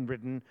must have been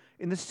written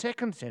in the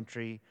 2nd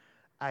century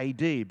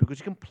AD, because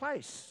you can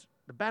place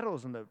the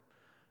battles and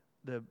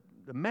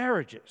the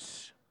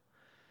marriages.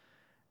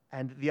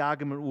 And the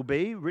argument will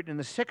be, written in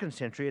the 2nd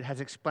century, it has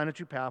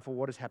explanatory power for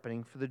what is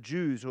happening for the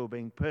Jews who are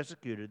being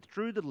persecuted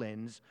through the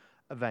lens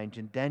of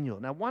ancient Daniel.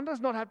 Now, one does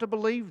not have to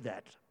believe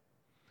that.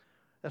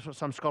 That's what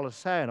some scholars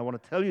say, and I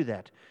want to tell you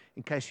that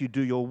in case you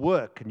do your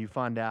work and you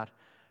find out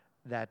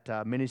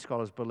that many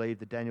scholars believe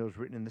that Daniel was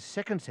written in the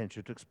 2nd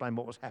century to explain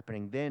what was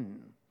happening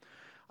then.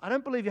 I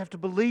don't believe you have to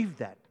believe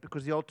that,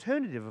 because the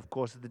alternative, of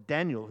course, is that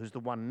Daniel, who's the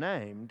one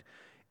named,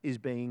 is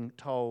being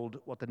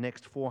told what the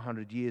next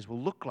 400 years will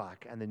look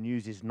like, and the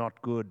news is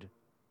not good.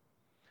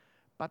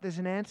 But there's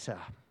an answer,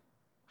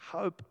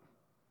 hope.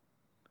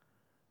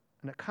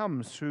 And it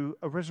comes through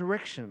a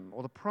resurrection,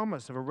 or the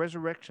promise of a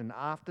resurrection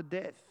after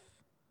death.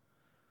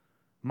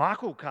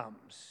 Michael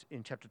comes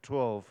in chapter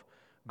 12.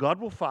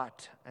 God will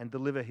fight and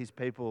deliver his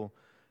people,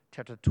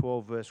 chapter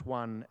 12, verse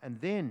 1.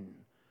 And then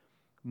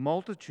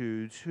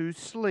multitudes who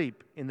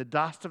sleep in the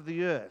dust of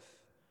the earth,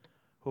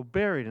 who are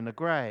buried in a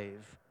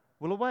grave,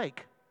 will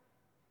awake.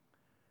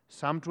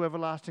 Some to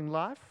everlasting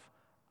life,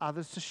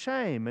 others to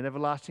shame and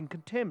everlasting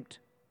contempt.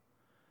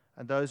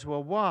 And those who are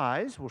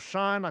wise will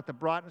shine like the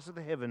brightness of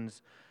the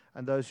heavens,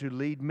 and those who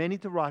lead many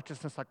to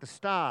righteousness like the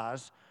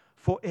stars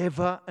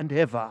forever and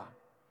ever.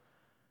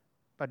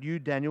 But you,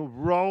 Daniel,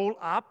 roll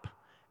up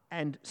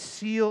and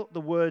seal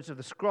the words of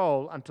the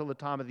scroll until the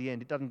time of the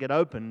end. It doesn't get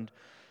opened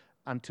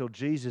until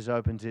Jesus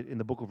opens it in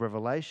the book of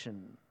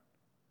Revelation.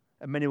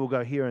 And many will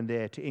go here and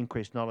there to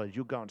increase knowledge.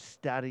 You'll go and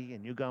study,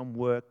 and you'll go and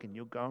work, and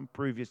you'll go and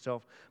prove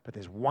yourself. But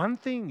there's one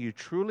thing you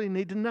truly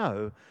need to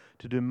know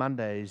to do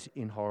Mondays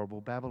in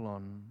horrible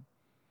Babylon,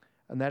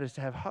 and that is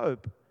to have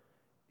hope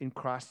in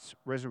Christ's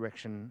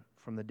resurrection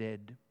from the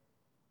dead.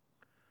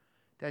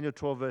 Daniel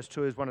 12, verse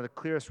 2 is one of the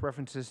clearest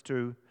references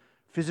to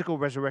physical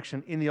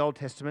resurrection in the Old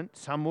Testament.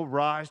 Some will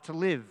rise to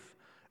live.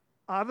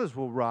 Others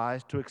will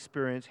rise to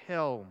experience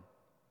hell.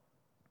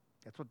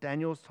 That's what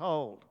Daniel's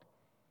told.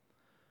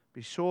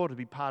 Be sure to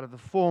be part of the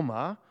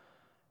former,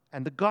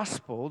 and the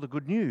gospel, the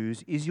good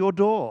news, is your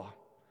door.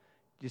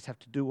 You just have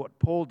to do what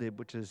Paul did,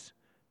 which is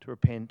to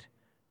repent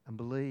and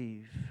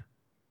believe.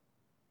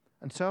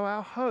 And so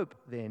our hope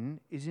then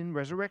is in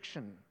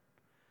resurrection.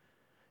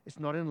 It's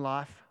not in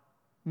life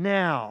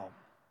now.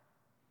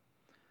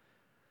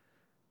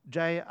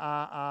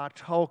 J.R.R.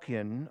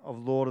 Tolkien of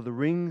Lord of the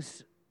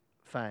Rings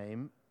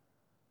fame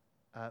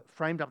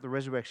framed up the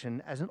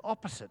resurrection as an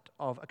opposite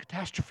of a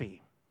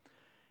catastrophe.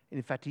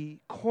 In fact, he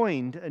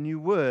coined a new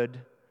word,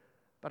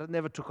 but it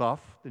never took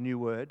off, the new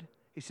word.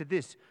 He said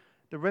this: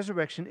 the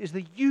resurrection is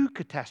the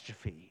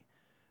eucatastrophe.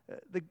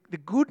 The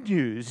good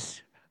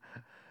news,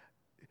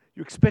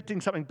 you're expecting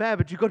something bad,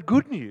 but you've got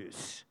good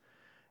news.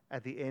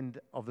 At the end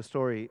of the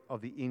story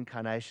of the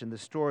incarnation, the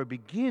story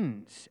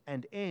begins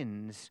and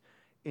ends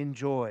in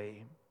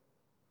joy.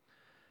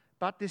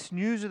 But this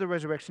news of the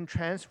resurrection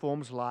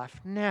transforms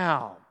life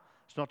now.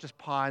 It's not just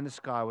pie in the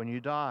sky when you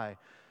die.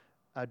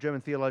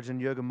 German theologian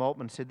Jürgen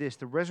Moltmann said this: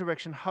 the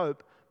resurrection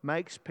hope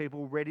makes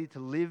people ready to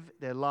live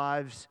their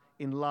lives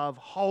in love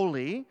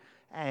wholly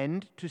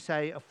and to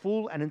say a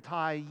full and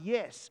entire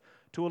yes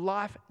to a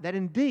life that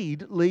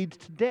indeed leads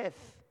to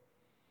death.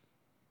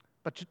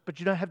 But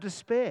you don't have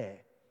despair.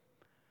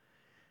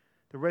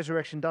 The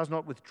resurrection does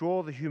not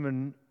withdraw the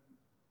human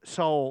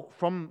soul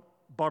from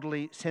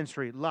bodily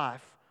sensory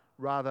life.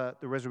 Rather,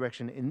 the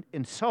resurrection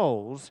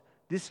ensouls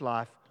this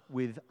life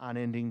with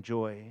unending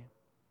joy.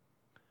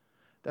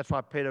 That's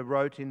why Peter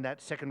wrote in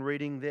that second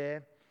reading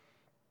there,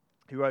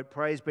 he wrote,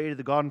 "Praise be to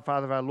the God and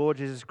Father of our Lord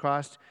Jesus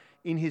Christ.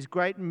 In his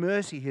great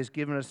mercy, he has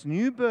given us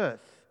new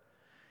birth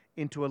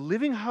into a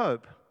living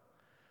hope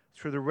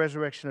through the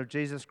resurrection of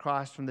Jesus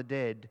Christ from the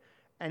dead,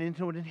 and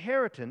into an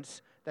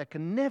inheritance that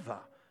can never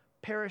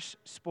perish,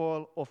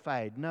 spoil, or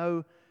fade.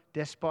 No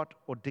despot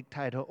or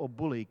dictator or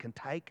bully can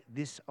take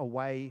this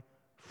away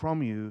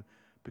from you,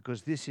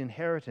 because this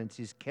inheritance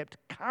is kept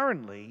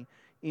currently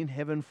in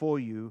heaven for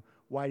you,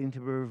 waiting to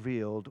be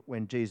revealed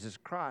when Jesus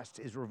Christ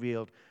is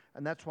revealed."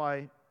 And that's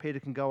why Peter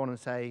can go on and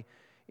say,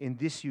 "In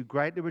this you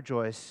greatly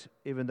rejoice,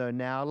 even though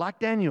now, like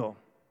Daniel,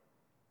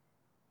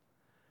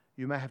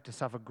 you may have to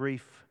suffer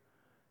grief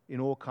in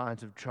all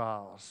kinds of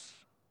trials.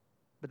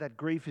 But that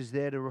grief is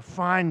there to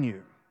refine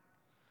you,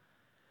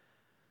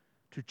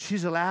 to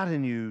chisel out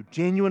in you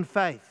genuine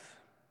faith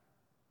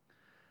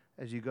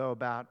as you go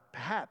about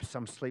perhaps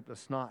some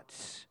sleepless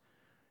nights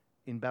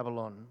in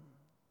Babylon."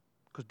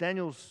 Because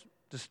Daniel's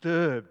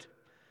disturbed.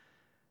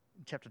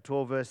 In chapter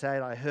 12, verse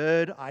 8, "I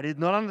heard, I did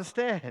not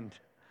understand.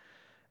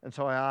 And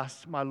so I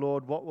asked my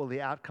Lord, what will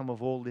the outcome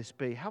of all this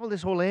be? How will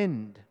this all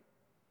end?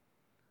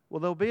 Well,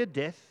 there will be a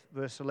death,"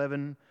 verse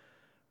 11,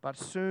 "but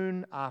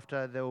soon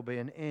after there will be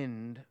an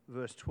end,"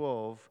 verse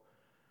 12.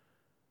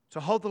 "So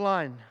hold the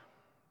line,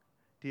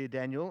 dear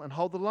Daniel, and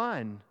hold the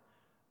line,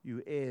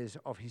 you heirs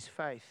of his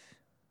faith.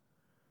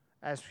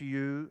 As for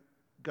you,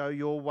 go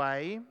your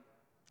way,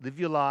 live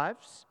your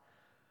lives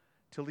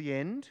till the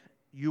end.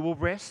 You will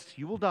rest,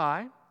 you will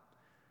die,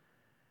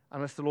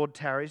 unless the Lord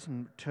tarries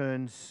and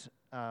returns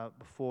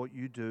before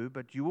you do,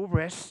 but you will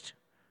rest."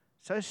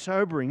 So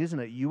sobering, isn't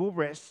it? You will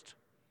rest.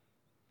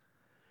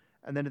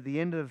 "And then at the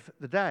end of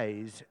the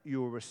days,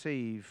 you will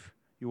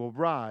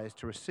rise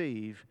to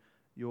receive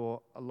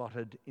your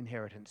allotted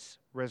inheritance."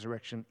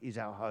 Resurrection is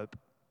our hope.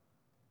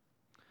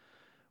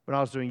 When I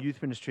was doing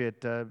youth ministry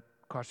at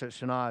Christchurch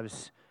St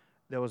Ives,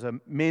 there was a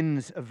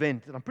men's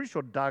event that I'm pretty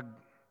sure Doug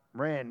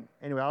ran.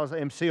 Anyway, I was the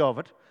MC of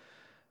it.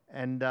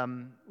 And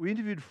we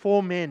interviewed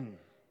 4 men,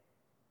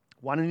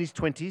 one in his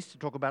 20s to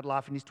talk about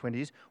life in his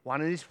 20s, one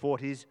in his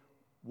 40s,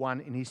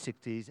 one in his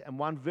 60s, and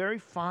one very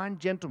fine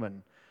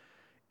gentleman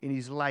in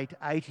his late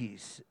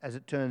 80s. As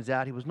it turns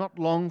out, he was not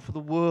long for the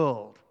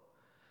world.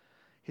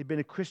 He'd been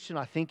a Christian,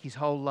 I think, his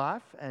whole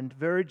life, and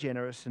very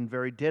generous and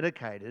very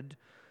dedicated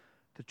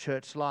to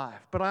church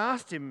life. But I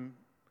asked him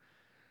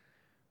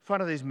in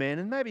front of these men,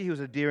 and maybe he was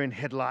a deer in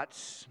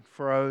headlights,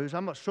 froze,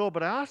 I'm not sure,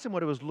 but I asked him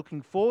what he was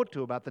looking forward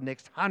to about the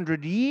next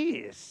 100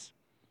 years.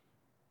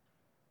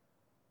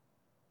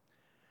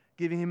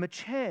 Giving him a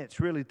chance,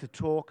 really, to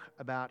talk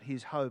about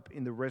his hope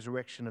in the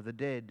resurrection of the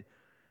dead.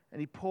 And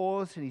he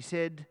paused and he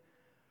said,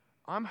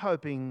 "I'm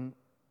hoping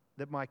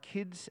that my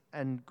kids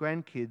and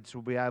grandkids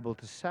will be able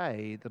to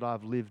say that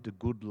I've lived a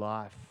good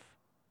life."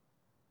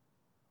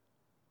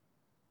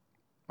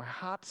 My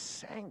heart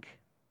sank.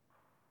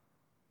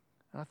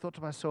 And I thought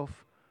to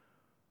myself,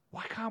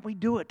 why can't we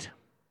do it?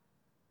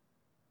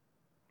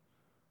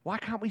 Why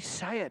can't we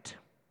say it?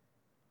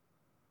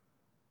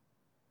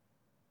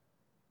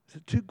 Is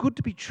it too good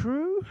to be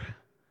true? Are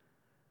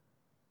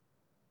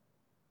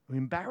we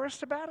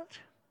embarrassed about it?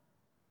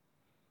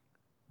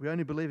 We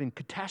only believe in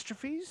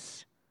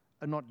catastrophes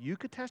and not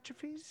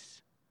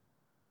eucatastrophes?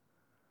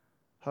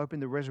 Hope in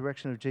the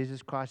resurrection of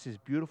Jesus Christ is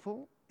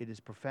beautiful, it is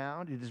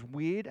profound, it is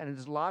weird, and it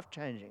is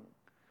life-changing.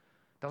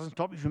 It doesn't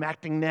stop you from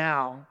acting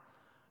now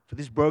for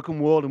this broken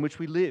world in which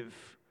we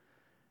live.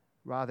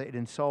 Rather, it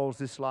ensouls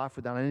this life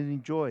with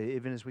unending joy,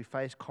 even as we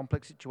face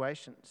complex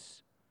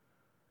situations.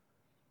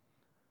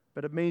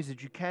 But it means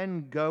that you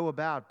can go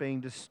about being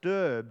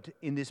disturbed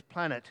in this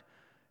planet.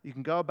 You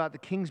can go about the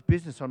king's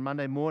business on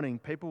Monday morning.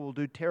 People will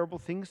do terrible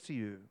things to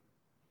you.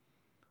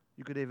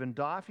 You could even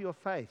die for your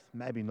faith.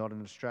 Maybe not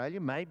in Australia,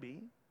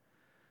 maybe.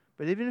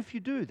 But even if you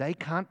do, they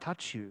can't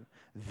touch you.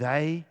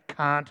 They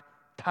can't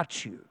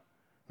touch you.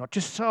 Not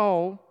your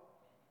soul,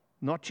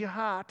 not your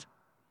heart.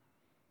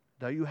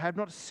 Though you have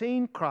not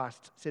seen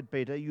Christ, said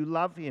Peter, you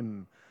love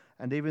him.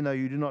 And even though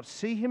you do not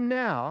see him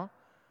now,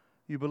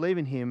 you believe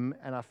in him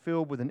and are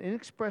filled with an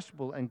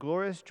inexpressible and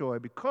glorious joy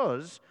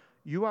because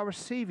you are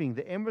receiving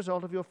the end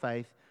result of your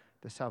faith,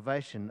 the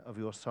salvation of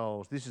your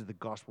souls. This is the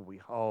gospel we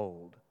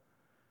hold.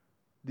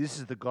 This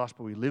is the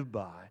gospel we live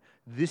by.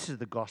 This is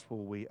the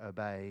gospel we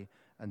obey.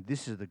 And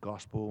this is the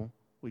gospel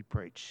we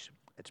preach.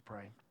 Let's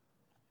pray.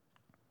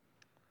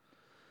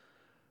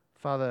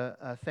 Father,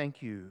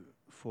 thank you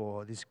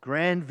for this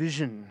grand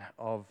vision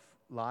of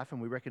life,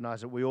 and we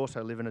recognize that we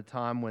also live in a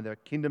time when the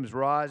kingdoms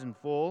rise and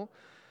fall.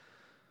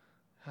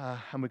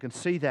 And we can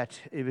see that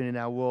even in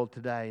our world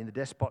today. And the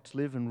despots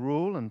live and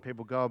rule and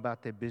people go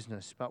about their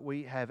business. But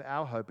we have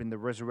our hope in the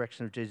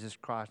resurrection of Jesus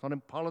Christ, not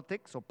in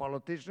politics or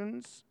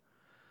politicians.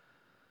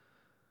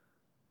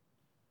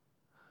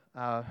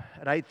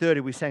 At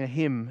 8:30 we sang a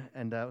hymn,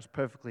 and it was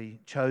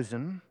perfectly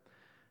chosen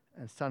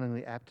and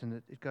stunningly apt.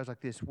 And it goes like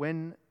this: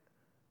 when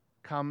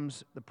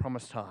comes the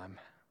promised time,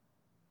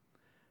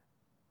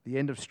 the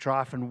end of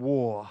strife and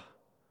war,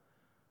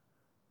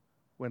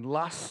 when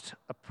lust,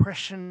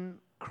 oppression,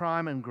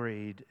 crime and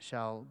greed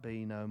shall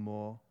be no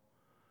more.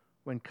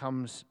 When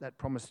comes that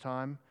promised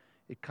time?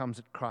 It comes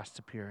at Christ's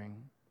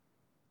appearing.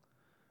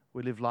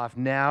 We live life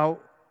now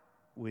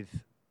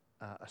with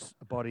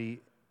a body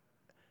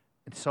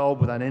and soul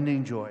with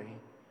unending joy,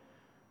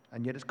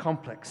 and yet it's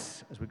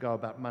complex as we go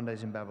about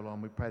Mondays in Babylon.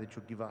 We pray that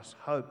you'll give us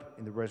hope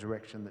in the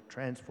resurrection that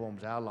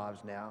transforms our lives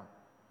now.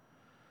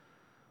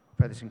 I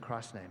pray this in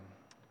Christ's name.